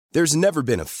There's never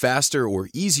been a faster or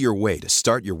easier way to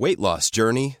start your weight loss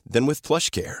journey than with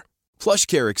PlushCare.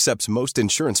 PlushCare accepts most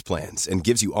insurance plans and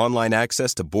gives you online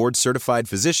access to board-certified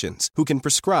physicians who can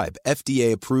prescribe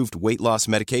FDA-approved weight loss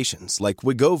medications like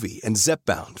Wegovy and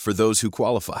Zepbound for those who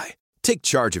qualify. Take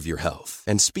charge of your health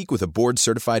and speak with a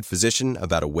board-certified physician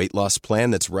about a weight loss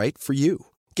plan that's right for you.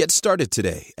 Get started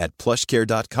today at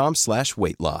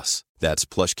plushcare.com/weight-loss. That's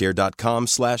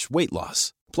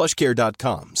plushcare.com/weight-loss.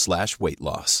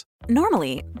 plushcare.com/weight-loss.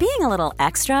 Normally, being a little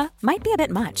extra might be a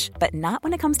bit much, but not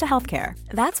when it comes to healthcare.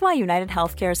 That's why United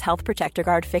Healthcare's Health Protector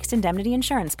Guard fixed indemnity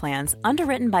insurance plans,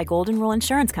 underwritten by Golden Rule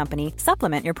Insurance Company,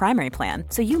 supplement your primary plan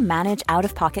so you manage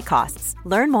out-of-pocket costs.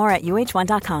 Learn more at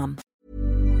uh1.com.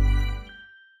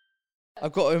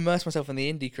 I've got to immerse myself in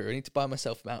the indie crew. I need to buy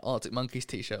myself an Arctic Monkeys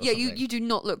t-shirt or something. You do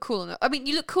not look cool enough. I mean,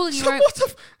 you look cool in your own... What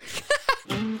the...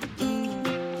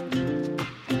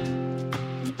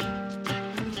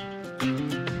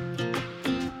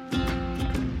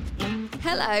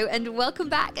 Hello and welcome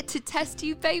back to Test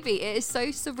Tube Baby. It is so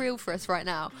surreal for us right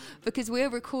now because we're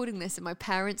recording this in my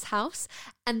parents' house,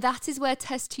 and that is where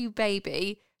Test Tube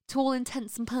Baby, to all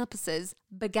intents and purposes,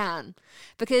 began.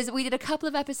 Because we did a couple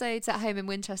of episodes at home in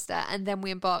Winchester, and then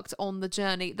we embarked on the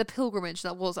journey, the pilgrimage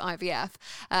that was IVF,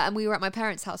 and we were at my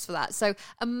parents' house for that. So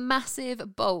a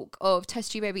massive bulk of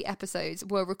Test Tube Baby episodes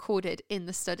were recorded in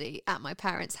the study at my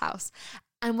parents' house.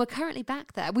 And we're currently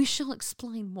back there. We shall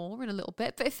explain more in a little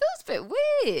bit, but it feels a bit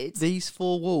weird. These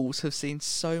four walls have seen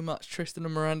so much Tristan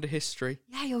and Miranda history.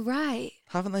 Yeah, you're right.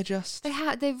 Haven't they just? They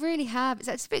have. They really have.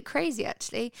 It's a bit crazy,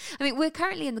 actually. I mean, we're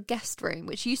currently in the guest room,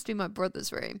 which used to be my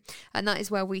brother's room, and that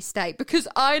is where we stay because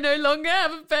I no longer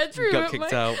have a bedroom. You got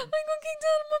kicked out. I got kicked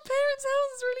out of my parents' house.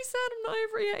 It's really sad. I'm not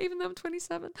over it yet, even though I'm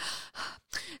 27.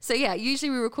 So yeah, usually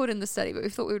we record in the study, but we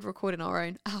thought we would record in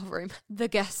our room, the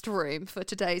guest room, for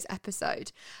today's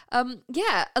episode.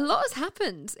 Yeah, a lot has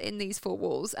happened in these four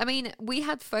walls. I mean, we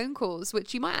had phone calls,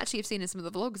 which you might actually have seen in some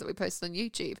of the vlogs that we posted on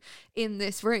YouTube, in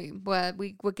this room where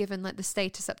we were given like the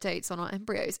status updates on our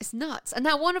embryos. It's nuts. And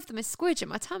now one of them is Squidge in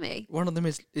my tummy. One of them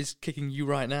is kicking you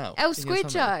right now. Oh,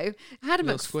 Squidjo. I had a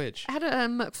Squidge. I had a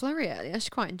McFlurry earlier. I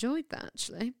actually quite enjoyed that,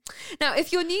 actually. Now,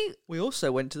 if you're new... We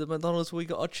also went to the McDonald's where we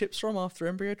got our chips from after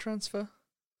embryo transfer.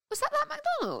 Was that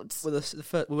McDonald's? Well,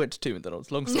 we went to two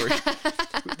McDonald's, long story.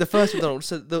 The first McDonald's,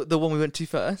 so the one we went to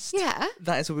first. Yeah.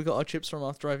 That is where we got our chips from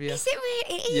after IVF. Is it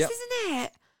really? It is, yep. Isn't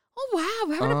it? Oh, wow.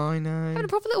 We're having a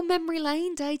proper little memory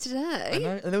lane day today. I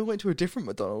know. And then we went to a different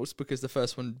McDonald's because the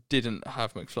first one didn't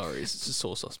have McFlurries. It's a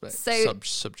sauce suspect.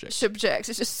 Subject.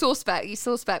 It's just sauce back. You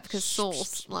sauce back because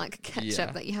sauce, like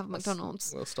ketchup that you have at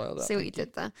McDonald's. We'll style that. See what you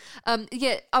did there.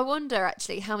 Yeah, I wonder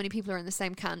actually how many people are in the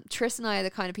same camp. Tris and I are the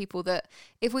kind of people that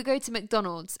if we go to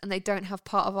McDonald's and they don't have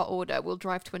part of our order, we'll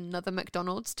drive to another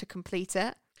McDonald's to complete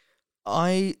it.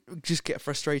 I just get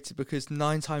frustrated because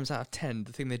 9 times out of 10,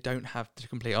 the thing they don't have to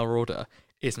complete our order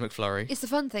is McFlurry. It's the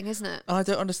fun thing, isn't it? And I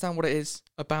don't understand what it is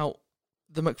about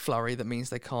the McFlurry that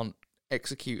means they can't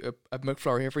execute a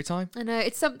McFlurry every time. I know,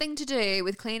 it's something to do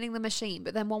with cleaning the machine,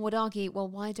 but then one would argue, well,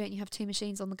 why don't you have 2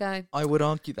 machines on the go? I would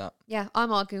argue that. Yeah, I'm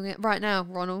arguing it right now,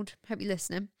 Ronald. Hope you're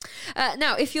listening.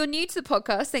 Now, if you're new to the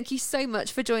podcast, thank you so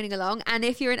much for joining along. And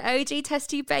if you're an OG Test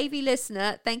Tube Baby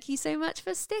listener, thank you so much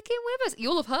for sticking with us.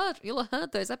 You'll have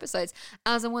heard those episodes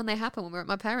as and when they happen when we're at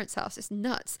my parents' house. It's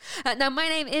nuts. Now, my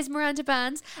name is Miranda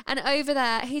Bands, and over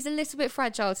there, he's a little bit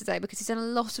fragile today because he's done a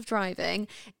lot of driving,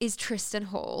 is Tristan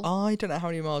Hall. I don't know how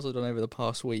many miles I've done over the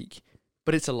past week,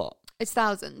 but it's a lot. It's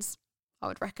thousands, I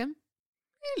would reckon.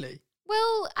 Really?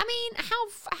 Well, I mean, how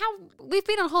we've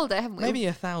been on holiday, haven't we? Maybe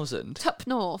 1,000. Top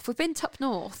north. We've been top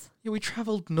north. Yeah, we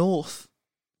travelled north.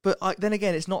 But then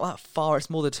again, it's not that far, it's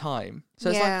more the time.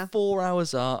 So it's like 4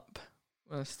 hours up.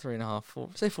 Well, it's 3.5, 4.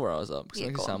 Say 4 hours up, because it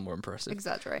makes it sound more impressive.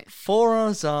 Exaggerate. 4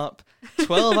 hours up,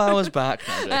 12 hours back.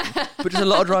 No, I'm joking. But just a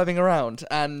lot of driving around,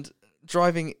 and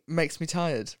driving makes me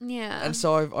tired. Yeah. And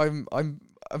so I've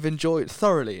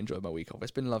thoroughly enjoyed my week off. It's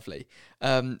been lovely.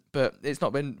 But it's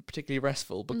not been particularly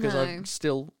restful because I'm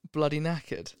still bloody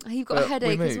knackered. You've got a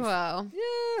headache as well.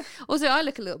 Yeah. Also, I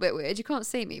look a little bit weird. You can't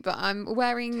see me, but I'm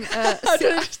wearing...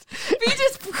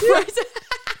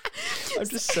 I'm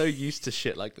just so used to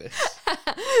shit like this.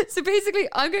 So basically,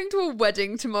 I'm going to a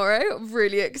wedding tomorrow.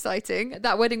 Really exciting.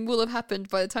 That wedding will have happened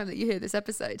by the time that you hear this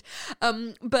episode.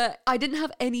 But I didn't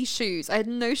have any shoes. I had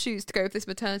no shoes to go with this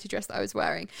maternity dress that I was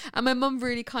wearing. And my mum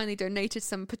really kindly donated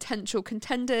some potential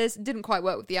contenders. It didn't quite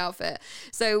work with the outfit.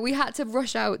 So we had to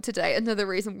rush out today. Another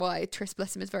reason why Tris,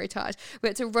 bless him, is very tired. We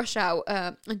had to rush out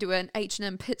and do an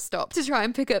H&M pit stop to try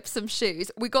and pick up some shoes.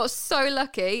 We got so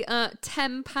lucky.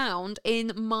 £10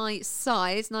 in my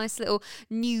size. Nice little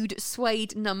nude suede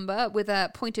suede number with a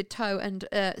pointed toe and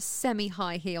a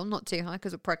semi-high heel. Not too high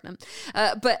because we're pregnant.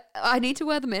 But I need to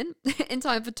wear them in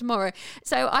time for tomorrow.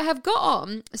 So I have got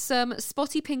on some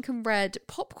spotty pink and red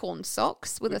popcorn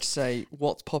socks with say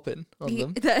what's popping on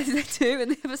them. They do,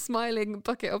 and they have a smiling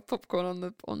bucket of popcorn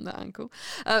on the ankle.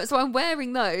 So I'm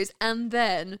wearing those, and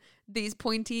then these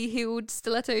pointy heeled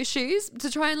stiletto shoes to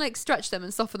try and like stretch them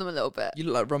and soften them a little bit. You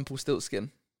look like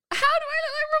Rumpelstiltskin. How do I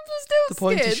look like Rumpelstiltskin? The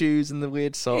pointy shoes and the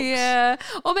weird socks. Yeah,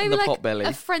 or maybe like pot belly.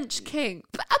 a French king.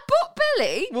 A pot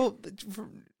belly? Well,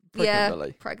 pregnant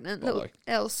belly. Pregnant. Belly. Little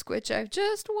El Squidgo.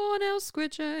 Just one El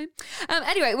Squidgo.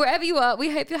 Anyway, wherever you are,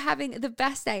 we hope you're having the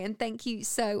best day, and thank you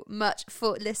so much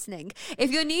for listening.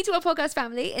 If you're new to our podcast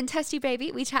family, in Test Tube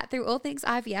Baby, we chat through all things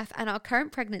IVF and our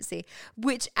current pregnancy,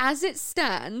 which as it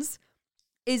stands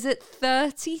is at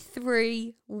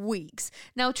 33 weeks.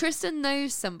 Now, Tristan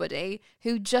knows somebody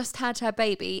who just had her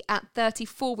baby at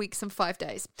 34 weeks and 5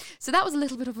 days. So that was a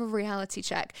little bit of a reality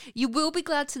check. You will be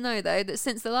glad to know, though, that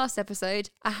since the last episode,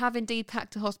 I have indeed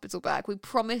packed a hospital bag. We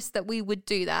promised that we would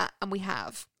do that, and we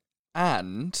have.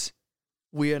 And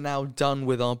we are now done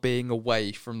with our being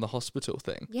away from the hospital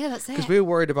thing. Yeah, that's it. Because we were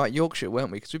worried about Yorkshire,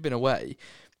 weren't we? Because we've been away.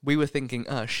 We were thinking,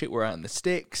 shit, we're out in the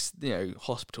sticks. You know,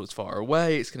 hospital's far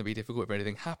away. It's going to be difficult if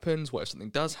anything happens. What if something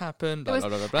does happen? There was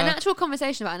an actual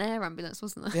conversation about an air ambulance,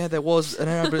 wasn't there? Yeah, there was an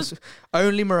air ambulance.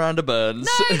 Only Miranda Burns.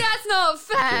 No, that's not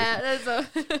fair.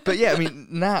 But yeah, I mean,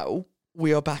 now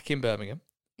we are back in Birmingham.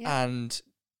 Yeah. And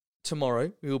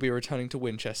tomorrow we will be returning to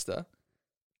Winchester.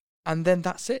 And then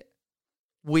that's it.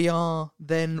 We are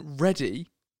then ready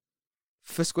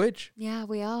for Squidge. Yeah,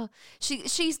 we are.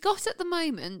 She's got at the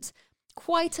moment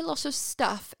quite a lot of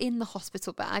stuff in the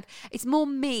hospital bag. It's more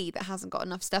me that hasn't got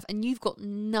enough stuff, and you've got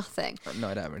nothing. No,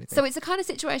 I don't have anything. So it's a kind of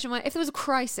situation where if there was a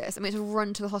crisis, I mean, to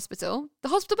run to the hospital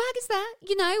bag is there.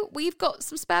 You know, we've got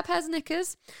some spare pairs of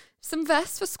knickers, some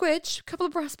vests for Squidge, a couple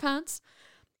of breast pads,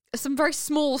 some very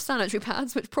small sanitary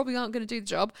pads, which probably aren't going to do the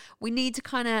job. We need to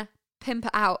kind of pimp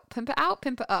it out, pimp it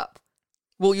up.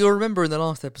 Well, you'll remember in the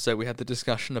last episode we had the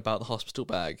discussion about the hospital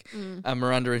bag, and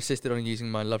Miranda insisted on using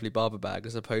my lovely barber bag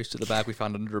as opposed to the bag we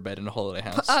found under a bed in a holiday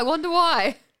house. I wonder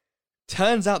why.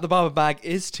 Turns out the barber bag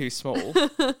is too small,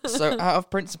 so out of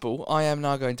principle, I am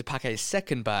now going to pack a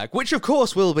second bag, which of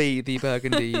course will be the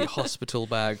burgundy hospital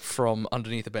bag from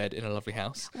underneath a bed in a lovely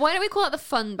house. Why don't we call it the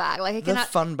fun bag? Like it can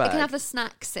fun bag. It can have the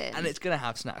snacks in. And it's going to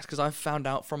have snacks, because I've found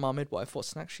out from our midwife what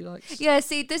snacks she likes. Yeah,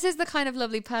 see, this is the kind of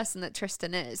lovely person that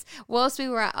Tristan is. Whilst we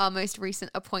were at our most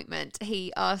recent appointment,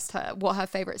 he asked her what her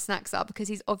favourite snacks are, because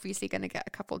he's obviously going to get a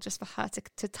couple just for her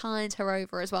to tide her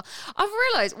over as well. I've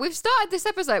realised we've started this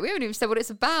episode, we haven't even said what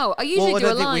it's about. I usually do a line.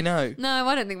 I don't think we know. No,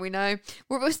 I don't think we know.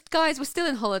 Guys, we're still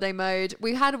in holiday mode.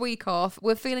 We had a week off.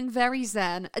 We're feeling very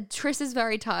zen. Tris is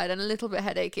very tired and a little bit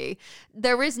headachy.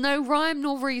 There is no rhyme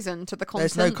nor reason to the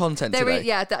content. There's no content today.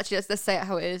 Yeah, actually, let's say it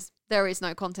how it is. There is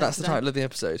no content. That's the title of the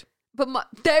episode. But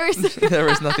there is there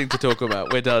is nothing to talk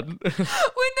about. We're done. We're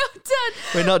not done.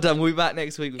 We're not done. We'll be back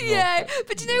next week with more. Yeah,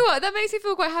 but do you know what? That makes me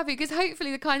feel quite happy, because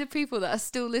hopefully the kind of people that are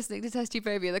still listening to Test Tube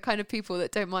Baby are the kind of people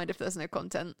that don't mind if there's no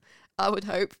content. I would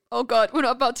hope. Oh God, we're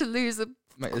not about to lose a...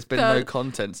 Mate, there's been no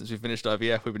content since we finished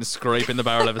IVF. We've been scraping the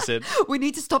barrel ever since. We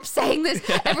need to stop saying this.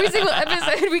 Every single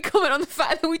episode we comment on the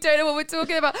fact that we don't know what we're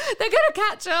talking about. They're going to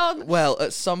catch on. Well,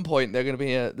 at some point there's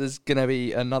going to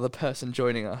be another person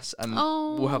joining us, and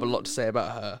we'll have a lot to say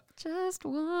about her. Just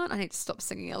one. I need to stop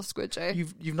singing El Squidgo.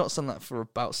 You've not sung that for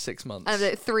about 6 months. I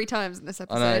did it 3 times in this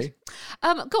episode.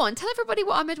 I know. Go on, tell everybody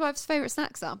what our midwife's favourite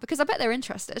snacks are, because I bet they're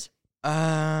interested.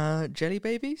 Jelly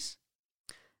babies?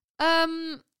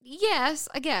 Yes,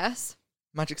 I guess.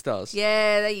 Magic Stars.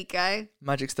 Yeah, there you go.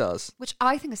 Magic Stars. Which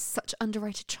I think is such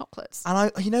underrated chocolates.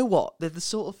 And you know what? They're the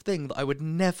sort of thing that I would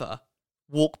never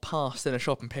walk past in a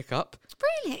shop and pick up.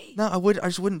 Really? No, I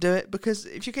just wouldn't do it, because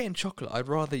if you're getting chocolate, I'd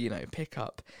rather, pick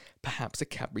up perhaps a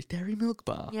Cadbury Dairy Milk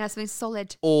bar. Yeah, something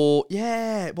solid. Or,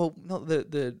 well, not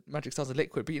the Magic Stars are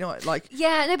liquid, but like...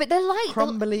 Yeah, no, but they're like...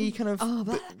 Crumbly, kind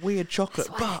of weird chocolate,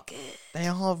 but good. They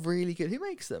are really good. Who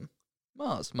makes them?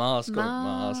 Mars,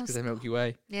 because they're Milky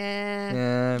Way.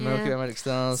 Yeah. Milky Way Magic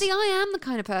Stars. See, I am the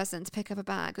kind of person to pick up a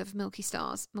bag of Milky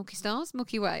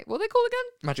Way. What are they called again?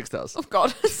 Magic Stars. Oh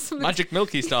God, Magic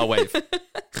Milky Star Wave.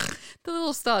 The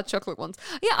little star chocolate ones.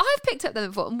 Yeah, I've picked up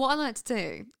them before, and what I like to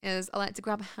do is I like to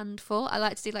grab a handful. I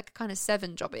like to do like a kind of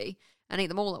 7 jobby and eat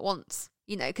them all at once.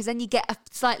 Because then you get a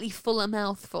slightly fuller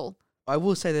mouthful. I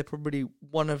will say they're probably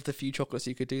one of the few chocolates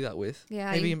you could do that with.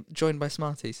 Yeah. Maybe joined by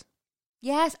Smarties.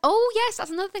 Yes. Oh, yes.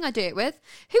 That's another thing I do it with.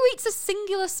 Who eats a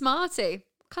singular Smartie?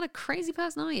 What kind of crazy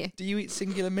person are you? Do you eat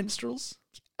singular minstrels?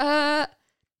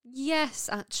 Yes,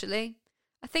 actually.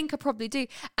 I think I probably do.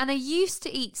 And I used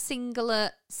to eat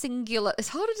singular. It's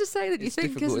harder to say than you It's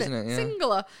think, difficult, isn't it? isn't it?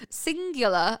 Yeah.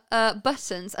 Singular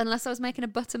buttons, unless I was making a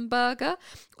button burger,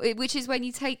 which is when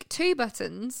you take 2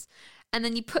 buttons and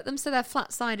then you put them so their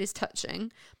flat side is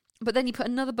touching, but then you put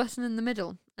another button in the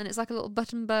middle and it's like a little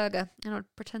button burger. And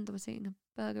I'd pretend I was eating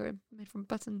a burger made from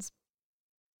buttons.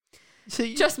 So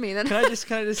Just me then. Can I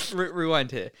just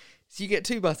rewind here? So you get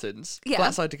 2 buttons, Yeah.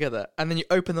 flat side together, and then you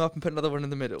open them up and put another one in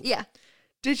the middle. Yeah.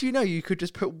 Did you know you could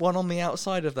just put one on the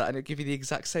outside of that and it'd give you the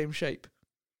exact same shape?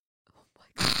 Oh my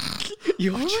god.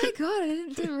 You're Oh my just, god, I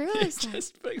didn't realise you're that.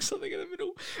 just putting something in the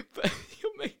middle. But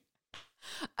you're making...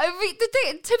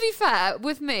 To be fair,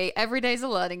 with me, every day's a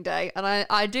learning day, and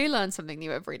I do learn something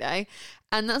new every day.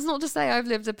 And that's not to say I've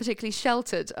lived a particularly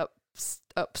sheltered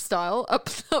lifestyle,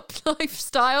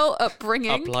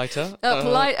 upbringing. Uplighter.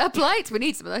 Uplight. We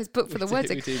need some of those. Book for the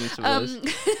wording. We do need some of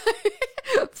those.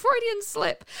 Freudian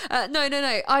slip. No.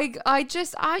 I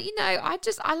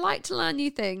like to learn new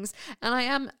things,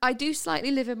 and I do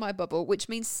slightly live in my bubble, which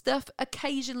means stuff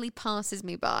occasionally passes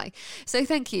me by. So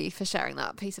thank you for sharing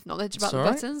that piece of knowledge about It's the all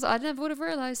right. buttons. I never would have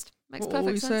realised. Makes What perfect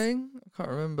were we sense. saying? I can't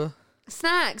remember.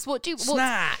 Snacks.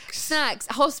 Snacks.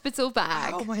 Hospital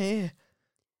bag. Oh, my ear.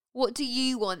 What do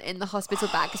you want in the hospital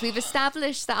bag? Because we've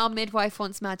established that our midwife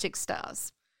wants magic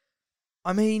stars.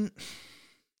 I mean,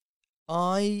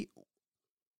 I'm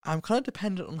kind of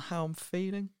dependent on how I'm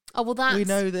feeling. Oh, well, that's We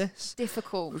know this.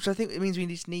 difficult. Which I think it means we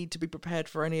just need to be prepared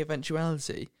for any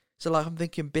eventuality. So, like, I'm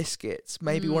thinking biscuits.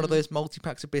 Maybe one of those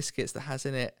multi-packs of biscuits that has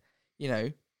in it,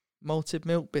 malted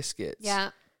milk biscuits.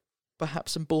 Yeah.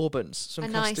 Perhaps some bourbons, some A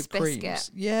custard nice creams.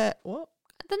 biscuit. Yeah, what?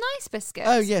 The nice biscuits.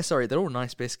 Oh, yeah, sorry. They're all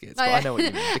nice biscuits. Oh, But yeah. I know what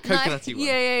you mean. The coconutty one.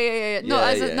 Yeah. Not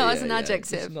as an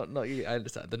adjective. It's not, I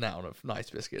understand the noun of nice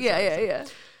biscuits. Yeah.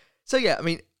 So, yeah, I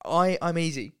mean, I'm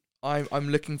easy. I'm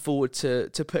looking forward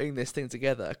to putting this thing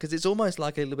together because it's almost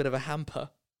like a little bit of a hamper.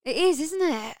 It is, isn't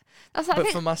it? That's like, But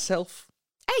for myself,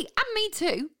 hey, and me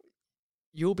too.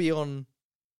 you'll be on,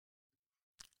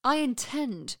 I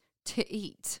intend to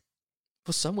eat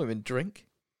for some women, drink.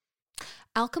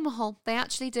 alcohol. They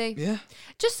actually do. Yeah.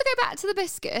 Just to go back to the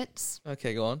biscuits,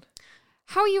 Okay, go on.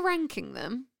 how are you ranking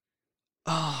them?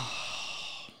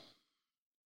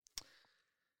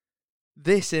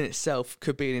 This in itself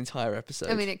could be an entire episode.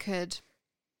 I mean, it could.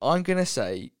 I'm going to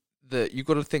say that you've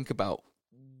got to think about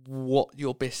what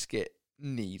your biscuit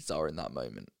needs are in that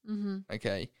moment. Mm-hmm.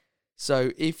 Okay.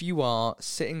 So if you are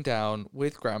sitting down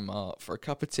with grandma for a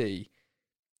cup of tea,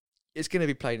 it's going to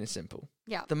be plain and simple.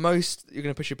 Yeah. The most you're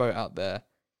going to push your boat out there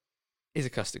is a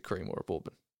custard cream or a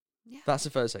bourbon. Yeah. That's the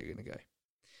first way you're going to go.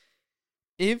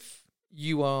 If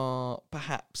you are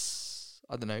perhaps,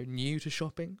 I don't know, new to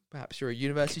shopping, perhaps you're a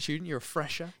university student, you're a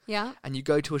fresher, Yeah. and you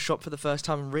go to a shop for the first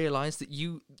time and realise that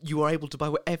you are able to buy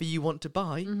whatever you want to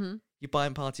buy, Mm-hmm. you're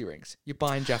buying party rings, you're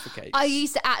buying Jaffa cakes. I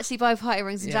used to actually buy party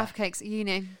rings and Yeah. Jaffa cakes at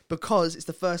uni. Because it's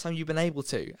the first time you've been able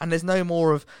to. And there's no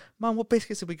more of, Mum, what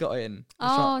biscuits have we got in?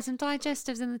 Oh, some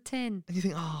digestives in the tin. And you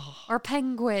think, oh, Or a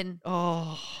penguin.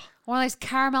 oh, One of those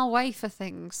caramel wafer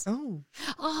things. oh.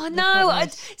 Oh, They're no. quite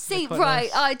nice. See, They're quite right.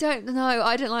 nice. I don't know.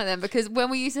 I didn't like them because when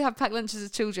we used to have packed lunches as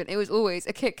children, it was always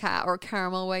a Kit Kat or a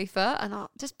caramel wafer. And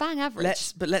just bang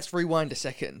average. Let's rewind a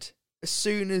second. As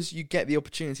soon as you get the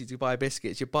opportunity to buy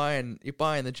biscuits, you're buying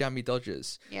the Jammy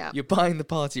Dodgers. Yeah. You're buying the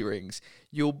party rings.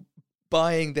 You're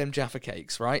buying them Jaffa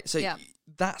cakes, right? So Yeah.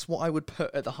 that's what I would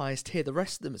put at the highest tier. The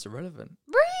rest of them is irrelevant.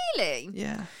 Really?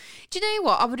 Yeah. Do you know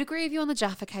what? I would agree with you on the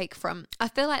Jaffa cake front. I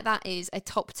feel like that is a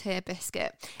top tier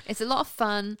biscuit. It's a lot of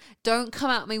fun. Don't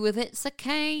come at me with it's a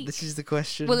cake. This is the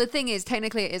question. Well, the thing is,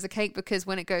 technically it is a cake because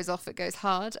when it goes off, it goes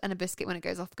hard, and a biscuit, when it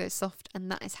goes off, goes soft, and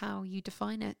that is how you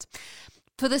define it.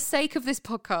 For the sake of this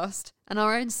podcast and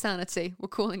our own sanity, we're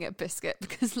calling it biscuit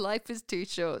because life is too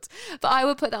short. But I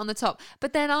would put that on the top.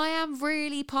 But then I am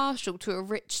really partial to a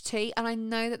rich tea, and I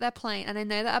know that they're plain, and I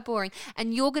know that they're boring.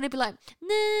 And you're going to be like,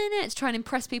 no, to try and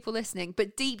impress people listening.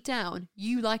 But deep down,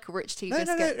 you like a rich tea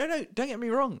biscuit. No. Don't get me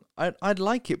wrong. I'd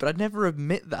like it, but I'd never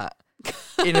admit that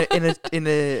in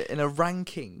a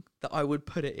ranking that I would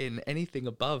put it in anything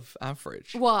above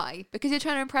average. Why? Because you're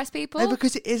trying to impress people? No,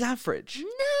 because it is average.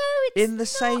 No,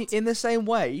 it's in the same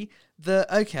way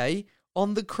that, okay,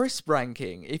 on the crisp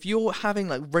ranking, if you're having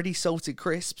like ready salted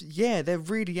crisps, yeah, they're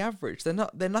really average. They're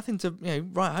nothing to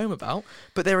write home about,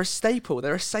 but they're a staple.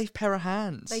 They're a safe pair of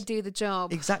hands. They do the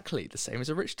job. Exactly the same as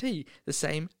a rich tea, the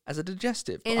same as a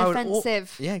digestive. But I would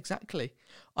Inoffensive. yeah, exactly.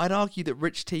 I'd argue that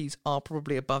rich teas are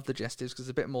probably above digestives because there's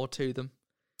a bit more to them.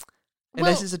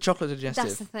 Unless it's a chocolate digestive.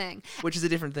 That's the thing. Which is a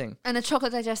different thing. And a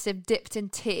chocolate digestive dipped in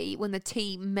tea, when the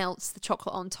tea melts the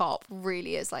chocolate on top,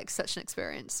 really is like such an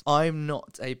experience. I'm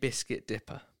not a biscuit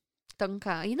dipper.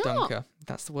 Dunker, you know. Dunker,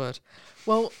 that's the word.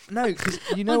 Well, no, because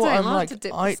you know I what don't I'm like like. to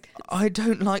dip I biscuits.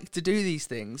 don't like to do these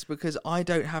things because I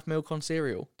don't have milk on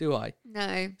cereal, do I?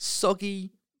 No.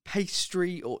 Soggy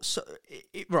pastry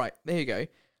right, there you go.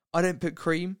 I don't put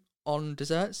cream on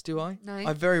desserts, do I? No.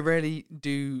 I very rarely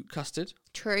do custard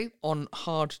True. on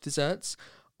hard desserts.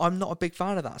 I'm not a big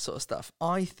fan of that sort of stuff.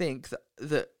 I think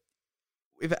that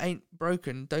if it ain't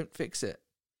broken, don't fix it.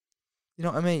 You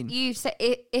know what I mean? You say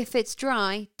if it's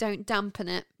dry, don't dampen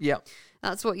it. Yeah.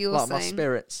 That's what you're Like saying. my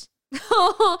spirits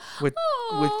with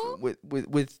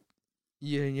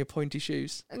you and your pointy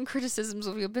shoes. And criticisms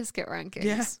of your biscuit rankings.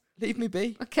 Yeah, leave me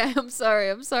be. Okay, I'm sorry.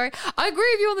 I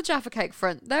agree with you on the Jaffa Cake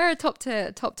front. They're a top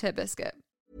tier biscuit.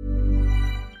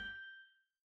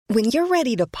 When you're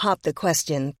ready to pop the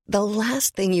question, the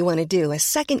last thing you want to do is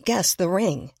second-guess the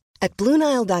ring. At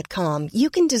BlueNile.com,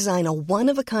 you can design a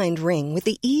one-of-a-kind ring with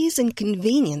the ease and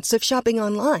convenience of shopping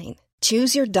online.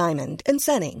 Choose your diamond and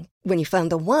setting. When you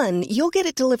find the one, you'll get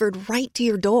it delivered right to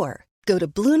your door. Go to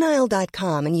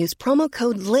BlueNile.com and use promo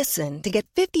code LISTEN to get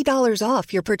 $50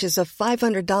 off your purchase of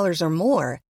 $500 or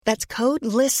more. That's code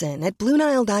LISTEN at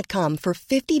BlueNile.com for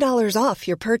 $50 off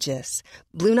your purchase.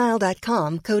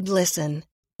 BlueNile.com, code LISTEN.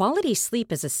 Quality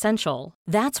sleep is essential.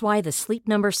 That's why the Sleep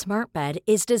Number Smart Bed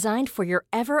is designed for your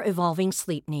ever-evolving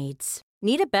sleep needs.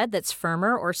 Need a bed that's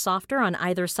firmer or softer on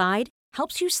either side?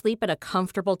 Helps you sleep at a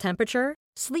comfortable temperature?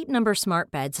 Sleep Number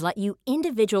Smart Beds let you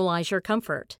individualize your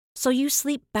comfort, so you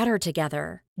sleep better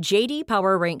together. J.D.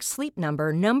 Power ranks Sleep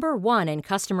Number number 1 in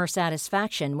customer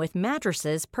satisfaction with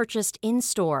mattresses purchased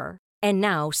in-store. And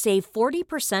now save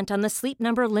 40% on the Sleep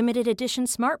Number Limited Edition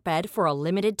Smart Bed for a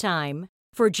limited time.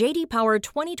 For J.D. Power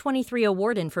 2023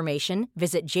 award information,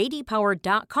 visit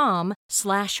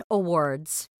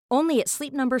jdpower.com/awards. Only at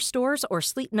Sleep Number stores or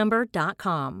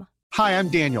sleepnumber.com. Hi, I'm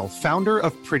Daniel, founder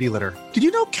of Pretty Litter. Did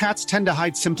you know cats tend to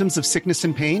hide symptoms of sickness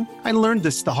and pain? I learned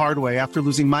this the hard way after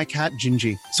losing my cat,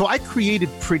 Gingy. So I created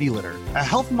Pretty Litter, a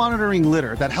health monitoring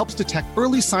litter that helps detect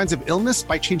early signs of illness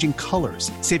by changing colors,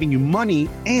 saving you money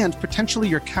and potentially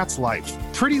your cat's life.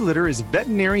 Pretty Litter is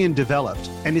veterinarian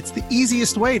developed, and it's the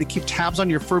easiest way to keep tabs on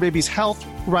your fur baby's health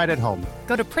right at home.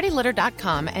 Go to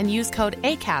prettylitter.com and use code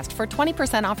ACAST for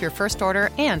 20% off your first order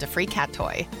and a free cat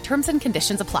toy. Terms and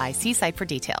conditions apply. See site for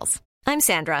details. I'm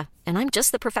Sandra, and I'm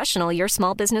just the professional your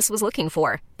small business was looking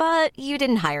for. But you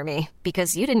didn't hire me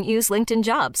because you didn't use LinkedIn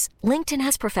Jobs. LinkedIn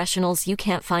has professionals you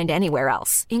can't find anywhere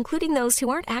else, including those who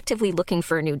aren't actively looking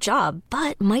for a new job,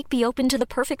 but might be open to the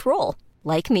perfect role,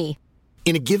 like me.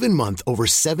 In a given month, over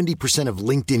 70% of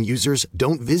LinkedIn users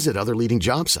don't visit other leading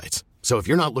job sites. So if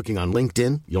you're not looking on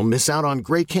LinkedIn, you'll miss out on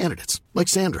great candidates like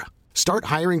Sandra. Start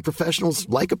hiring professionals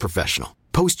like a professional.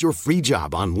 Post your free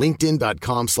job on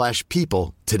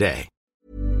linkedin.com/people today.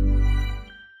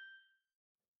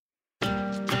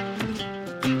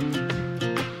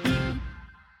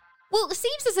 Well, it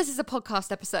seems as this is a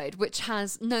podcast episode which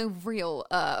has no real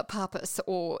purpose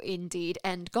or indeed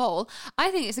end goal. I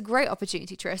think it's a great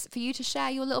opportunity, Tris, for you to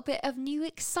share your little bit of new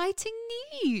exciting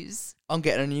news. I'm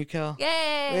getting a new car. Yay!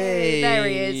 Hey. There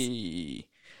he is.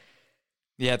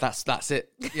 Yeah, that's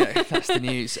it. Yeah, that's the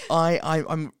news.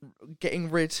 I'm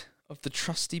getting rid of the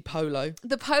trusty Polo.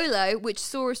 The Polo, which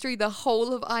saw us through the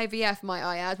whole of IVF, might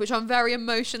I add, which I'm very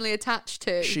emotionally attached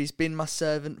to. She's been my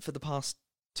servant for the past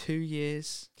 2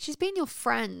 years. She's been your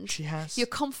friend. She has. Your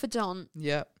confidant.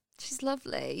 Yeah. She's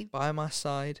lovely. By my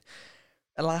side.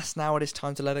 Alas, now it is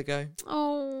time to let her go.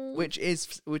 Oh. Which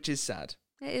is sad.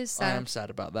 It is sad. I am sad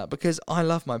about that because I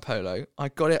love my Polo. I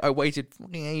got it. I waited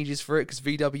fucking ages for it because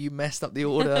VW messed up the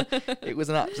order. It was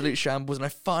an absolute shambles, and I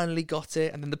finally got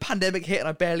it. And then the pandemic hit, and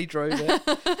I barely drove it.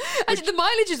 Actually, the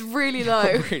mileage is really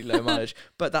low. Really low mileage,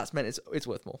 but that's meant it's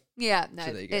worth more. Yeah, no,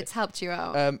 So there you go. it's helped you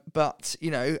out. But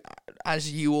you know,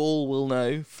 as you all will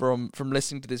know from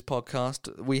listening to this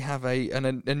podcast, we have a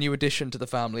new addition to the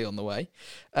family on the way.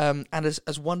 And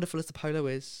as wonderful as the Polo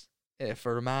is.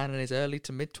 For a man in his early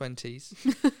to mid 20s,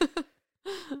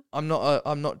 I'm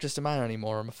not just a man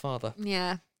anymore. I'm a father.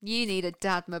 Yeah, you need a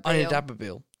dadmobile. I need a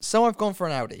dadmobile. So I've gone for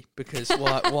an Audi because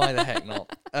why the heck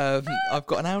not? I've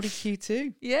got an Audi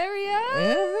Q2.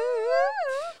 Yeah.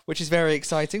 Which is very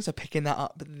exciting. So picking that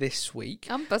up this week.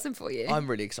 I'm buzzing for you. I'm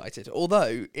really excited.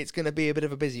 Although it's going to be a bit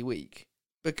of a busy week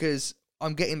because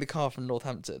I'm getting the car from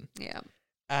Northampton. Yeah.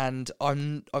 And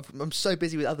I'm so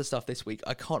busy with other stuff this week,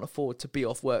 I can't afford to be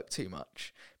off work too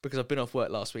much because I've been off work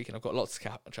last week and I've got lots to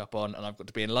catch up on, and I've got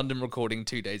to be in London recording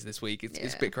 2 days this week.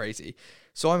 It's a bit crazy.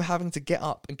 So I'm having to get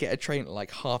up and get a train at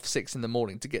like 6:30 in the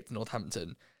morning to get to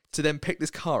Northampton, to then pick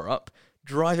this car up,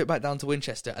 drive it back down to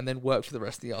Winchester, and then work for the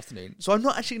rest of the afternoon. So I'm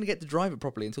not actually going to get to drive it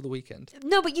properly until the weekend.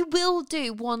 No, but you will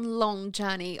do one long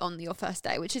journey on your first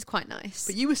day, which is quite nice.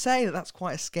 But you were saying that that's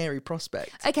quite a scary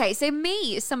prospect. Okay, so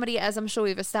me, somebody, as I'm sure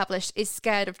we've established, is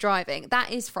scared of driving.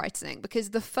 That is frightening, because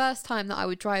the first time that I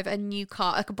would drive a new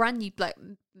car, like a brand new,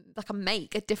 like a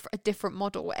make, a different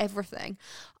model, everything,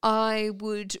 I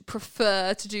would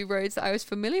prefer to do roads that I was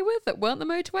familiar with, that weren't the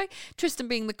motorway. Tristan,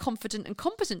 being the confident and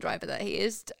competent driver that he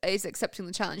is accepting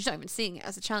the challenge. You're not even seeing it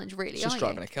as a challenge, really, It's just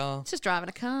driving a car. It's just driving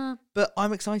a car. But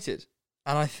I'm excited.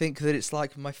 And I think that it's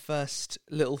like my first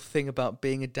little thing about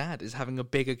being a dad is having a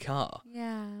bigger car.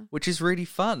 Yeah. Which is really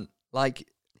fun. Like,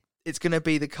 it's going to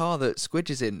be the car that Squidge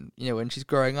is in, when she's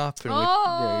growing up.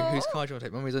 And whose car do you want to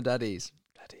take? Mummy's or Daddy's?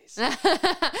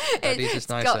 Daddy's just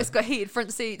nicer. It's got heated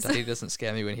front seats. Daddy doesn't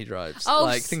scare me when he drives. Oh,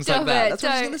 like things like that. That's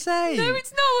what she's going to say. No,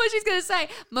 it's not what she's going to say.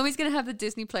 Mummy's going to have the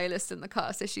Disney playlist in the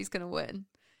car, so she's going to win.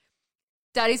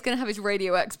 Daddy's going to have his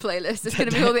Radio X playlist. It's going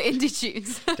to be all the indie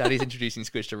tunes. Daddy's introducing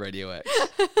Squidge to Radio X.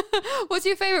 What's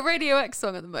your favourite Radio X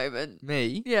song at the moment?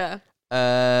 Me? Yeah.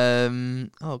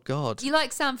 Oh, God. You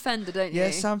like Sam Fender, don't you?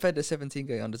 Yeah, Sam Fender, 17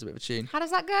 Going Under is a bit of a tune. How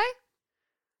does that go?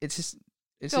 It's his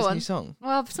Go on. new song.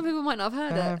 Well, some people might not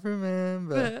have heard I it.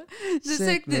 remember The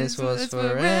sickness was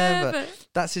forever.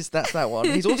 That's that one.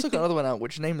 He's also got another one out,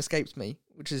 which name escapes me,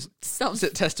 which is a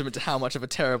testament to how much of a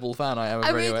terrible fan I am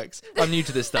of Radio X. I'm new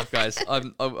to this stuff, guys.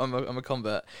 I'm a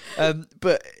convert.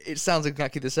 But it sounds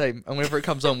exactly the same. And whenever it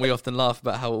comes on, we often laugh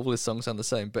about how all his songs sound the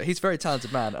same. But he's a very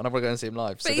talented man, and I'm going to go and see him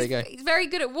live. So there you go. He's very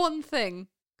good at one thing.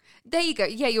 There you go.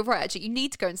 Yeah, you're right, actually. You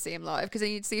need to go and see him live, because then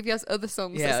you'd see if he has other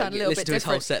songs that sound a little bit different. Listen to his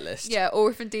whole set list. Yeah,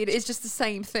 or if indeed it is just the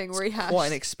same thing rehashed. Quite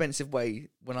an expensive way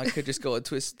when I could just go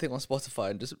onto his thing on Spotify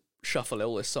and just shuffle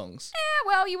all his songs. Yeah,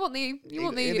 well, you want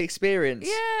the experience.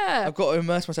 Yeah. I've got to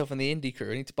immerse myself in the indie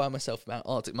crew. I need to buy myself an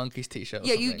Arctic Monkeys t-shirt or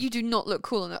something. You do not look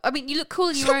cool enough. I mean, you look cool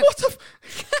in your own...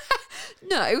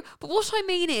 No, but what I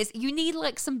mean is you need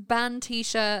like some band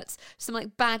t-shirts, some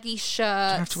like baggy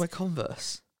shirts. Do I have to wear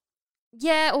Converse?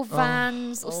 Yeah, or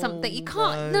Vans or something. You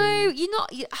can't. No, you're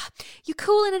not. You're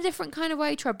cool in a different kind of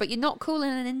way, Trub, but you're not cool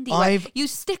in an indie way. You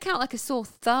stick out like a sore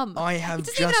thumb. I have. He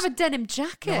doesn't even have a denim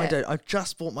jacket. No, I don't. I've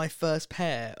just bought my first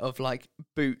pair of like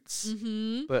boots,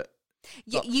 but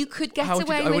you could get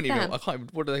away with them. I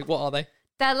can't. What are they? What are they?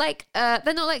 They're like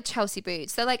they're not like Chelsea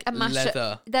boots. They're like a mashup.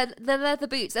 Leather. They're leather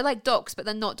boots. They're like Docs, but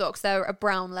they're not Docs. They're a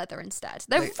brown leather instead.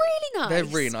 They're really nice. They're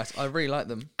really nice. I really like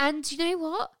them. And you know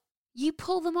what? You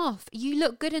pull them off. You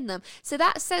look good in them. So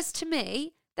that says to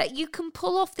me that you can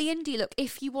pull off the indie look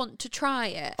if you want to try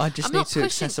it. I just need to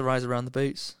accessorise around the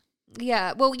boots.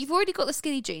 Yeah, well, you've already got the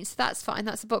skinny jeans, so that's fine.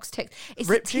 That's a box ticked.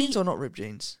 Ripped jeans or not ripped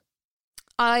jeans?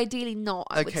 Ideally not,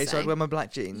 I would say. So I'd wear my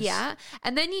black jeans. Yeah.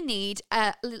 And then you need,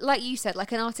 like you said,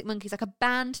 like an Arctic Monkeys, like a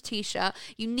band t-shirt.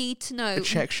 You need to know... A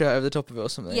check shirt over the top of it or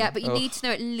something. Yeah, but you need to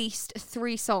know at least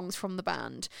 3 songs from the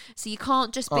band. So you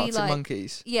can't just be Arctic like...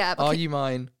 Monkeys. Yeah. Are You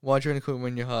Mine? Why Do You Want to Call Me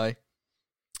When You're High?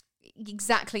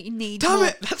 Exactly. You need Damn more.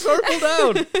 it! That's where I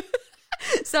fall down!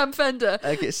 Sam Fender.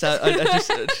 I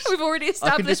We've already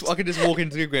established. I can just walk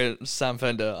into Google, Sam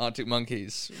Fender, Arctic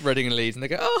Monkeys, Reading and Leeds, and they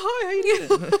go, "Oh, hi,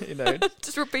 how you doing?"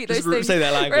 Just repeat those things. Say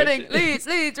that language. Reading, Leeds,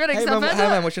 Reading, hey, Sam man, Fender. Hey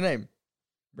man, what's your name?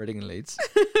 Reading and Leeds.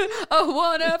 Oh,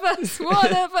 one of us.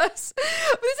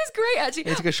 This is great, actually. I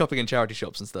need to go shopping in charity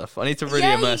shops and stuff. I need to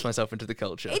really immerse myself into the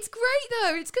culture. It's great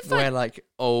though. It's good fun. Wear like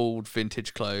old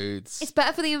vintage clothes. It's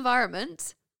better for the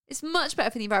environment. It's much better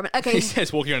for the environment. Okay. He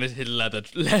says walking on his leather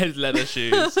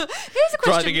shoes. Here's a question.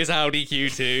 Driving his Audi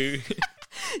Q2.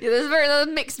 Yeah, there's very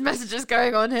mixed messages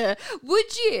going on here.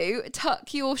 Would you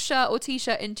tuck your shirt or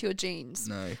t-shirt into your jeans?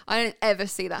 No. I don't ever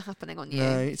see that happening on you.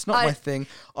 No, it's not my thing.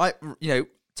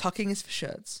 Tucking is for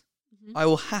shirts. Mm-hmm. I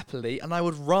will happily, and I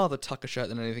would rather tuck a shirt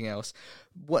than anything else.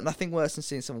 Nothing worse than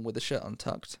seeing someone with a shirt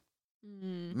untucked.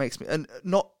 Makes me, and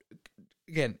not...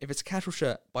 Again, if it's a casual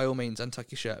shirt, by all means,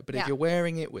 untuck your shirt. But if you're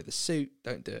wearing it with a suit,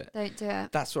 don't do it. Don't do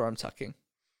it. That's where I'm tucking.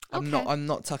 I'm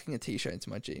not tucking a t-shirt into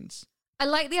my jeans. I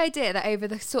like the idea that over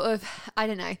the sort of, I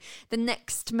don't know, the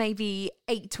next maybe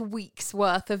 8 weeks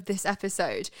worth of this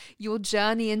episode, your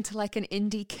journey into like an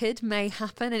indie kid may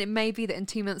happen. And it may be that in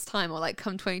 2 months' time or like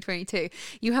come 2022,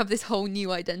 you have this whole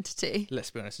new identity. Let's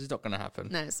be honest, it's not going to happen.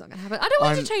 No, it's not going to happen. I don't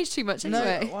want you to change too much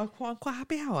anyway. No, I'm quite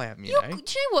happy how I am, you know. Do you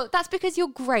know what? That's because you're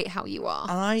great how you are.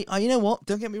 And I you know what?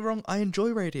 Don't get me wrong, I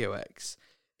enjoy Radio X.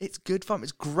 It's good fun.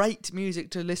 It's great music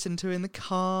to listen to in the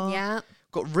car. Yeah.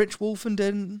 Got Rich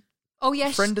Wolfenden. Oh,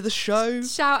 yes. Friend of the show.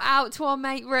 Shout out to our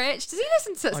mate Rich. Does he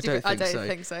listen to us? I don't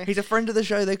think so. He's a friend of the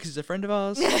show, though, because he's a friend of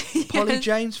ours. Yes. Polly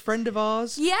James, friend of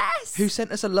ours. Yes. Who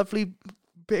sent us a lovely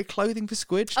bit of clothing for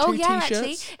Squidge. Oh, 2 yeah,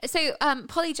 t-shirts. actually. So,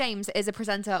 Polly James is a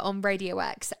presenter on Radio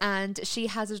X, and she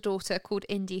has a daughter called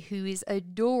Indy who is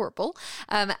adorable.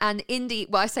 And Indy,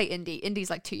 well, I say Indy, Indy's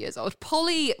like 2 years old.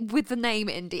 Polly, with the name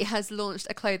Indy, has launched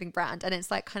a clothing brand, and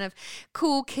it's like kind of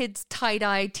cool kids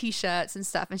tie-dye t-shirts and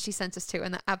stuff, and she sent us 2,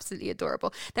 and they're absolutely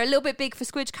adorable. They're a little bit big for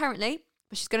Squidge currently,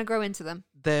 but she's going to grow into them.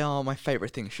 They are my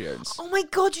favourite thing she owns. Oh my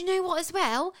God, you know what as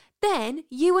well? Then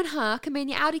you and her can be in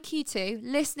your Audi Q2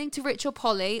 listening to Rich or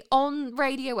Polly on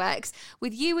Radio X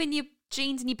with you in your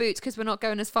jeans and your boots because we're not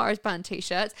going as far as band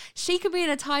t-shirts. She can be in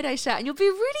a tie-dye shirt and you'll be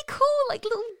really cool, like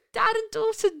little dad and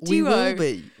daughter duo. We will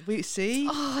be. We see.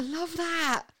 Oh, I love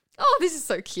that. Oh, this is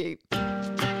so cute.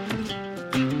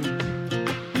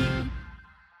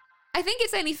 I think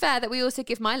it's only fair that we also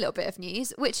give my little bit of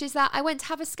news, which is that I went to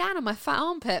have a scan on my fat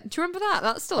armpit. Do you remember that?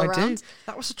 That's still around. I do.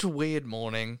 That was such a weird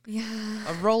morning. Yeah.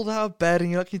 I rolled out of bed and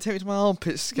you're like, can you take me to my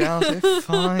armpit scan? I said,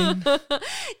 fine.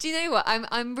 Do you know what?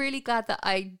 I'm really glad that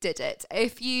I did it.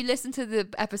 If you listen to the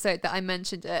episode that I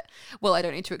mentioned it, well, I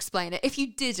don't need to explain it. If you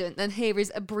didn't, then here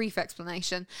is a brief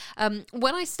explanation.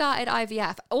 When I started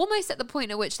IVF, almost at the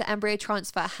point at which the embryo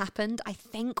transfer happened, I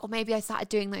think, or maybe I started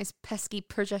doing those pesky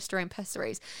progesterone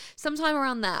pessaries. Sometime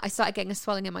around there, I started getting a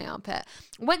swelling in my armpit.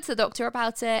 Went to the doctor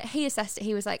about it. He assessed it.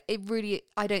 He was like,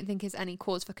 I don't think is any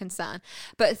cause for concern.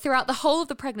 But throughout the whole of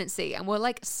the pregnancy, and we're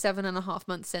like 7.5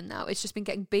 months in now, it's just been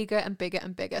getting bigger and bigger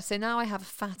and bigger. So now I have a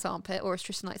fat armpit, or as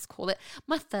Tristan likes to call it,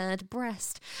 my third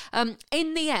breast.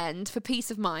 In the end, for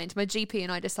peace of mind, my GP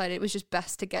and I decided it was just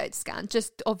best to get it scanned,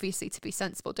 just obviously to be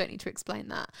sensible. Don't need to explain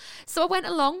that. So I went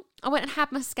and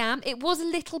had my scan. It was a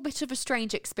little bit of a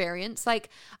strange experience. Like,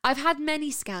 I've had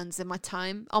many scans in my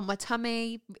time, on my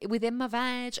tummy, within my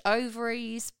vag,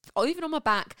 ovaries, or even on my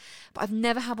back, but I've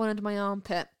never had one under my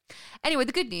armpit. Anyway,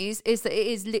 the good news is that it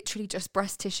is literally just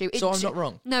breast tissue. So I'm not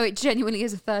wrong? No, it genuinely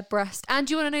is a third breast. And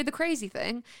do you want to know the crazy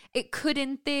thing? It could,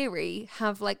 in theory,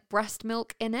 have like breast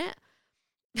milk in it.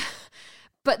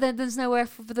 But then there's nowhere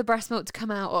for the breast milk to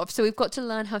come out of. So we've got to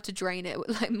learn how to drain it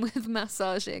with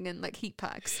massaging and like heat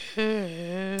packs.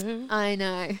 I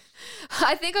know.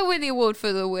 I think I win the award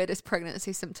for the weirdest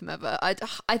pregnancy symptom ever.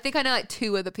 I think I know like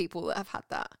 2 other people that have had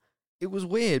that. It was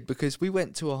weird because we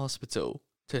went to a hospital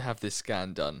to have this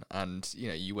scan done and,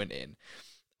 you went in.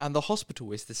 And the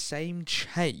hospital is the same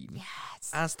chain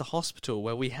as the hospital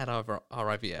where we had our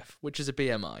IVF, which is a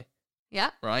BMI. Yeah.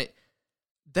 Right?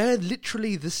 They're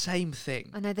literally the same thing.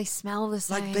 I know, they smell the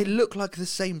same. Like, they look like the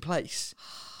same place,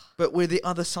 but we're the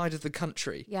other side of the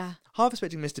country. Yeah. Half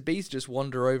expecting Mr. B to just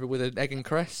wander over with an egg and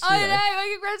cress. I know,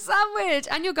 egg and cress sandwich.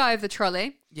 And your guy with the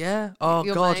trolley. Yeah. Oh,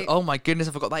 Your God. mate. Oh, my goodness.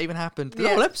 I forgot that even happened. There's a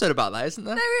Yeah. whole episode about that, isn't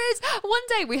there? There is. One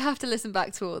day we have to listen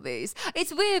back to all these.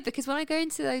 It's weird because when I go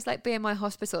into those like BMI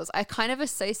hospitals, I kind of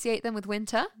associate them with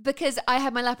winter because I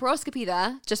had my laparoscopy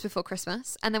there just before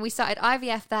Christmas. And then we started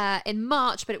IVF there in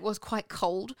March, but it was quite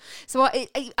cold. So I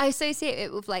associate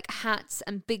it with like hats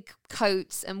and big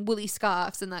coats and woolly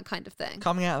scarves and that kind of thing.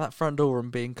 Coming out of that front door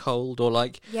and being cold, or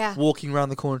like walking around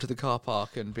the corner to the car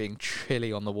park and being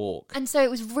chilly on the walk. And so it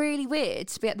was really weird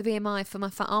to be at the BMI for my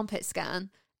fat armpit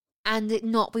scan and it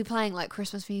not be playing like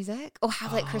Christmas music or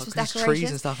have like Christmas decorations.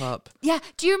 Trees and stuff up. Yeah.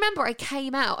 Do you remember I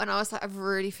came out and I was like, I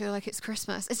really feel like it's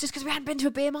Christmas. It's just because we hadn't been to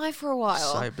a BMI for a while.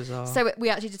 So bizarre. So we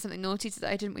actually did something naughty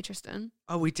today, didn't we, Tristan?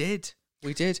 Oh, we did.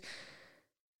 We did.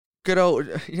 Good old,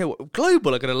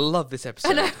 Global are going to love this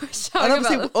episode. I know.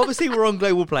 And obviously we're on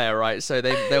Global Player, right? So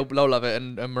they'll love it.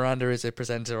 And Miranda is a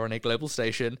presenter on a global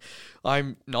station.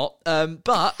 I'm not.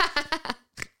 But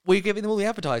we're giving them all the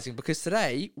advertising because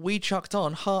today we chucked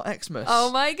on Heart Xmas.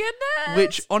 Oh my goodness.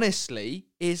 Which honestly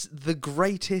is the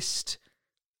greatest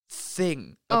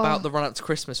thing about the run up to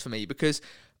Christmas for me because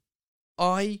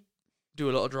I do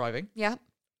a lot of driving. Yeah.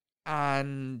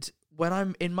 And when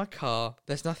I'm in my car,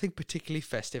 there's nothing particularly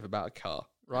festive about a car,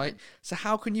 right? So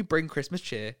how can you bring Christmas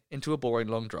cheer into a boring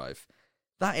long drive?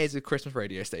 That is with Christmas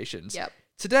radio stations. Yep.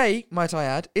 Today, might I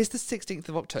add, is the 16th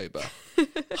of October.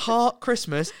 Heart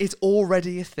Christmas is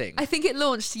already a thing. I think it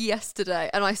launched yesterday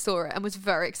and I saw it and was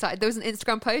very excited. There was an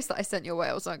Instagram post that I sent your way.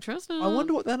 I was like, Tristan. I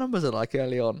wonder what their numbers are like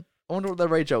early on. I wonder what their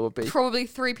rage art would be. Probably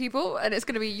 3 people, and it's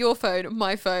going to be your phone,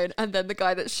 my phone, and then the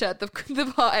guy that shared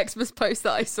the Heart Xmas post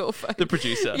that I saw. Phone. The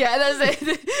producer. Yeah, that's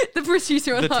it. The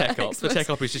producer on the Heart tech op. Xmas. The tech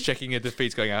op is just checking if the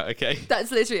feed's going out. Okay.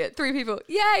 That's literally it. 3 people.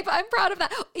 Yay! But I'm proud of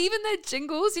that. Even their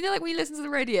jingles, you know, like when you listen to the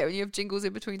radio and you have jingles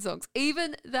in between songs.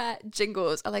 Even their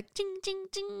jingles are like jing jing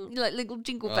jing, like little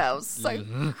jingle bells. So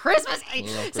Christmassy.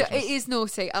 So it is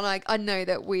naughty, and I know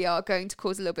that we are going to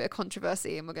cause a little bit of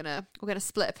controversy, and we're gonna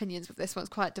split opinions with this one. It's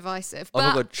quite divisive. Oh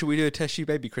my god, should we do a Test You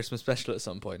Baby Christmas special at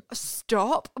some point?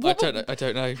 Stop. I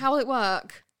don't know. How will it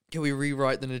work? Can we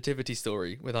rewrite the nativity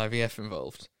story with IVF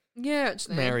involved? Yeah,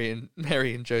 actually.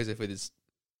 Mary and Joseph with his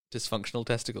dysfunctional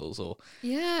testicles, or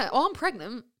yeah. Oh, I'm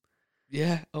pregnant.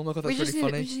 Yeah. Oh my god, that's really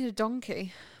funny. We just need a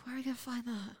donkey. Where are we gonna find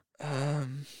that?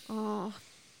 Oh.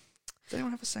 Does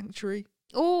anyone have a sanctuary?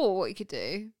 Or what you could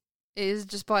do is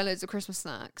just buy loads of Christmas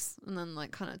snacks and then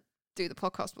like kind of do the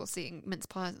podcast while eating mince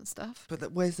pies and stuff.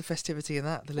 But where's the festivity in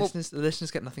that? The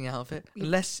listeners get nothing out of it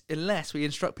unless we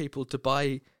instruct people to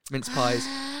buy mince pies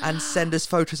and send us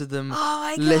photos of them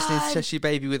listening to Test You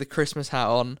Baby with a Christmas hat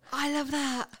on. I love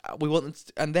that. We want them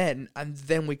to, and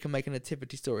then we can make a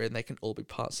nativity story and they can all be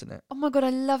parts in it. Oh my god, I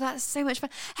love that. It's so much fun.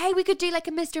 Hey, we could do like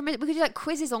we could do like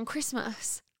quizzes on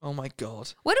Christmas. Oh my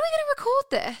god. When are we going to record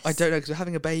this? I don't know, because we're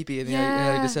having a baby in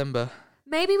early December.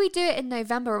 Maybe we do it in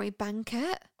November and we bank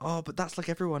it. Oh, but that's like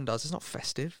everyone does. It's not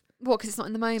festive. What, because it's not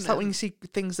in the moment? It's like when you see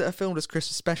things that are filmed as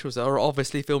Christmas specials that are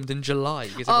obviously filmed in July.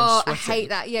 Oh, I hate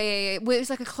that. Yeah. Well, it's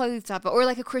like a clothes advert or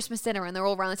like a Christmas dinner and they're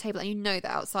all around the table and you know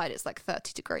that outside it's like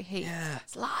 30-degree heat. Yeah.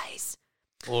 It's lies.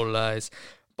 All lies.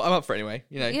 But I'm up for it anyway.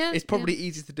 You know, it's probably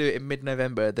easier to do it in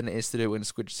mid-November than it is to do it when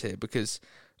Squidge is here, because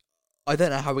I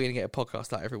don't know how we're going to get a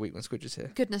podcast out every week when Squidge is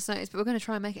here. Goodness knows, but we're going to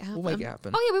try and make it happen. We'll make it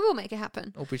happen. Oh yeah, we will make it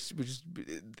happen. Or we just,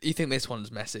 you think this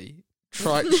one's messy?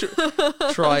 Try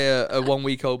a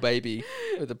 1-week-old baby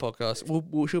with the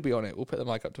podcast. She'll be on it. We'll put the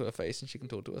mic up to her face and she can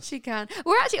talk to us. She can.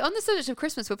 We're actually on the subject of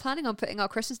Christmas. We're planning on putting our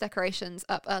Christmas decorations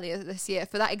up earlier this year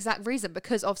for that exact reason,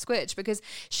 because of Squidge, because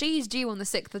she's due on the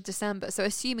 6th of December. So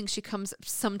assuming she comes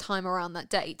sometime around that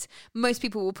date, most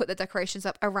people will put their decorations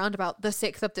up around about the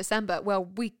 6th of December. Well,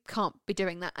 we can't be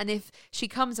doing that. And if she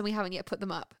comes and we haven't yet put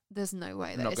them up, there's no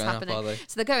way that it's happening. Up, are they?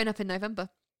 So they're going up in November.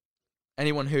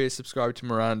 Anyone who is subscribed to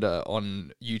Miranda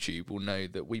on YouTube will know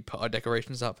that we put our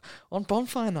decorations up on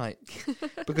bonfire night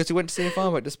because we went to see a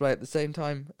firework display at the same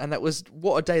time, and that was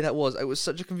what a day that was. It was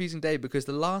such a confusing day because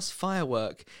the last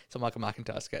firework, it's a Michael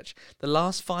McIntyre sketch, the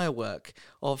last firework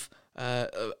of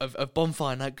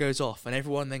bonfire night goes off, and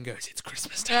everyone then goes, "It's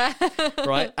Christmas time,"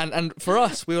 right? And for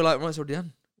us, we were like, "Well, it's already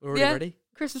done. We're already ready."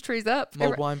 Christmas trees up.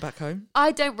 Mulled wine back home.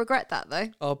 I don't regret that though.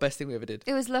 Oh, best thing we ever did.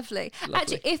 It was lovely.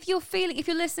 Actually, if you're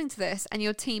listening to this and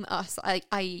you're team us,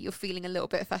 i.e. you're feeling a little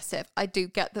bit festive, I do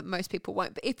get that most people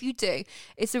won't. But if you do,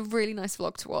 it's a really nice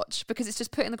vlog to watch because it's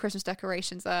just putting the Christmas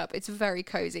decorations up. It's very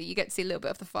cozy. You get to see a little bit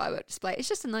of the firework display. It's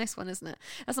just a nice one, isn't it?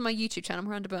 That's on my YouTube channel,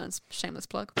 Miranda Burns. Shameless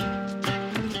plug.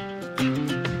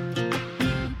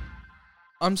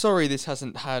 I'm sorry this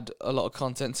hasn't had a lot of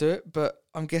content to it, but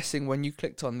I'm guessing when you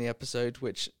clicked on the episode,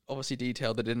 which obviously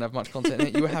detailed that didn't have much content in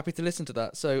it, you were happy to listen to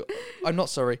that. So I'm not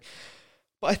sorry.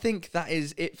 But I think that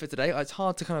is it for today. It's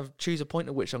hard to kind of choose a point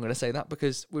at which I'm going to say that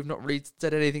because we've not really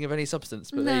said anything of any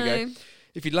substance. But there you go.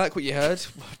 If you like what you heard,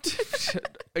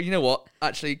 you know what?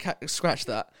 Actually, scratch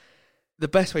that. The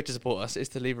best way to support us is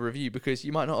to leave a review because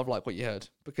you might not have liked what you heard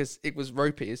because it was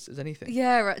ropey as anything.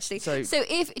 Yeah, actually. So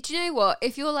if, do you know what?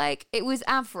 If you're like, it was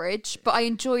average, but I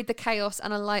enjoyed the chaos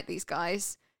and I like these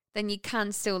guys, then you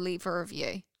can still leave a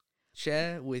review.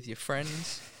 Share with your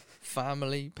friends,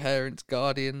 family, parents,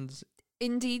 guardians.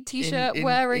 Indie t-shirt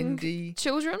wearing indie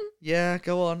children. Yeah,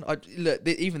 go on. Look,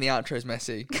 even the outro's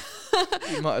messy.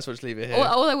 You might as well just leave it here.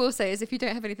 All I will say is if you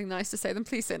don't have anything nice to say, then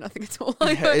please say nothing at all.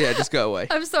 Yeah, just go away.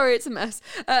 I'm sorry, it's a mess.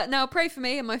 Now pray for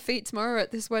me and my feet tomorrow at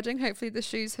this wedding. Hopefully the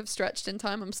shoes have stretched in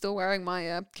time. I'm still wearing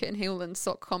my kitten heel and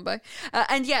sock combo.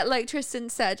 And yeah, like Tristan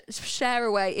said, share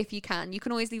away if you can. You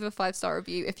can always leave a 5-star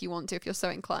review if you want to, if you're so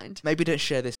inclined. Maybe don't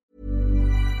share this.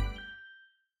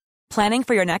 Planning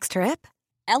for your next trip?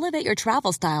 Elevate your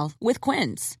travel style with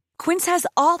Quince. Quince has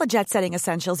all the jet-setting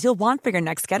essentials you'll want for your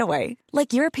next getaway,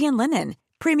 like European linen,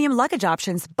 premium luggage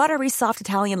options, buttery soft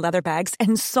Italian leather bags,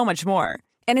 and so much more.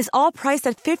 And is all priced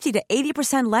at 50 to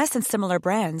 80% less than similar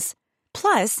brands.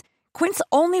 Plus, Quince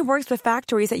only works with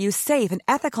factories that use safe and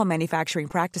ethical manufacturing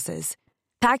practices.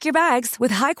 Pack your bags with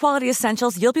high-quality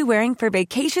essentials you'll be wearing for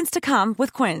vacations to come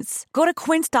with Quince. Go to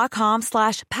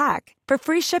quince.com/pack for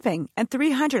free shipping and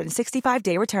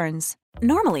 365-day returns.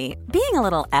 Normally, being a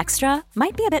little extra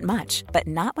might be a bit much, but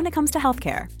not when it comes to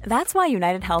healthcare. That's why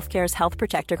United Healthcare's Health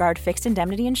Protector Guard fixed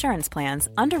indemnity insurance plans,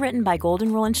 underwritten by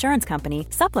Golden Rule Insurance Company,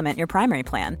 supplement your primary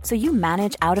plan so you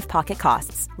manage out-of-pocket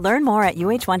costs. Learn more at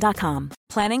uh1.com.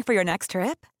 Planning for your next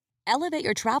trip? Elevate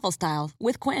your travel style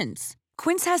with Quince.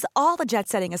 Quince has all the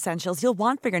jet-setting essentials you'll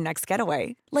want for your next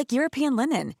getaway, like European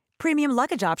linen, premium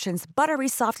luggage options, buttery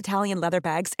soft Italian leather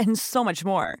bags, and so much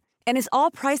more. And is all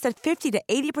priced at 50 to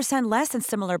 80% less than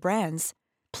similar brands.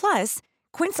 Plus,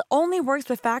 Quince only works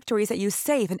with factories that use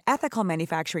safe and ethical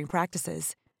manufacturing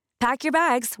practices. Pack your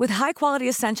bags with high-quality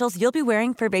essentials you'll be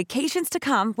wearing for vacations to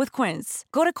come with Quince.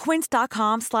 Go to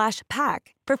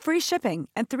quince.com/pack for free shipping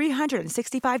and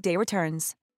 365-day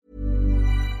returns.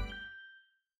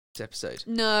 Episode.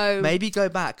 No. Maybe go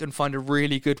back and find a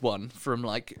really good one from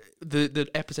like the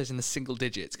episodes in the single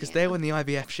digits, because they're when the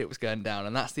IVF shit was going down,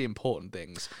 and that's the important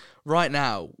things. Right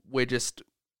now, we're just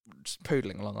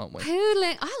poodling along, aren't we?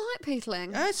 Poodling. I like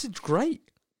poodling. Yeah, it's great.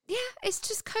 Yeah, it's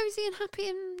just cozy and happy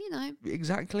and,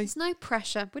 Exactly. There's no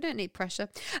pressure. We don't need pressure.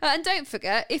 And don't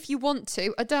forget, if you want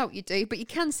to, I doubt you do, but you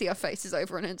can see our faces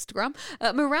over on Instagram,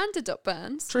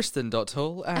 Miranda.Burns,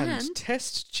 Tristan.Hall, and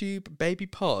TestTube Baby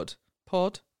Pod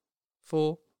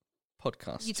for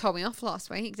podcast. You told me off last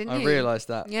week, didn't you? I realised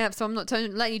that. Yeah, so I'm not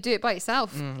letting you do it by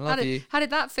yourself. You. How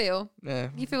did that feel? Yeah.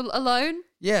 You feel alone?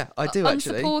 Yeah, I do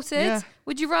actually. Unsupported? Yeah.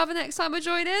 Would you rather next time I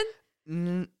join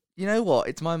in? You know what?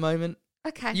 It's my moment.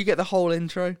 Okay. You get the whole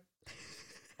intro.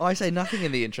 I say nothing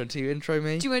in the intro until you intro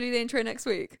me. Do you want to do the intro next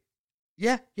week?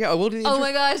 Yeah, I will do the intro. Oh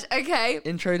my gosh, okay.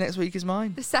 Intro next week is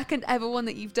mine. The second ever one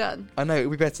that you've done. I know,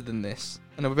 it'll be better than this.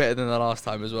 And it'll be better than the last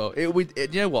time as well. You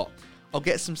know what? I'll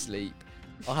get some sleep.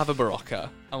 I'll have a Barocca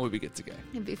and we'll be good to go.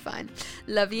 It'll be fine.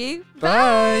 Love you.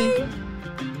 Bye.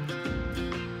 Bye.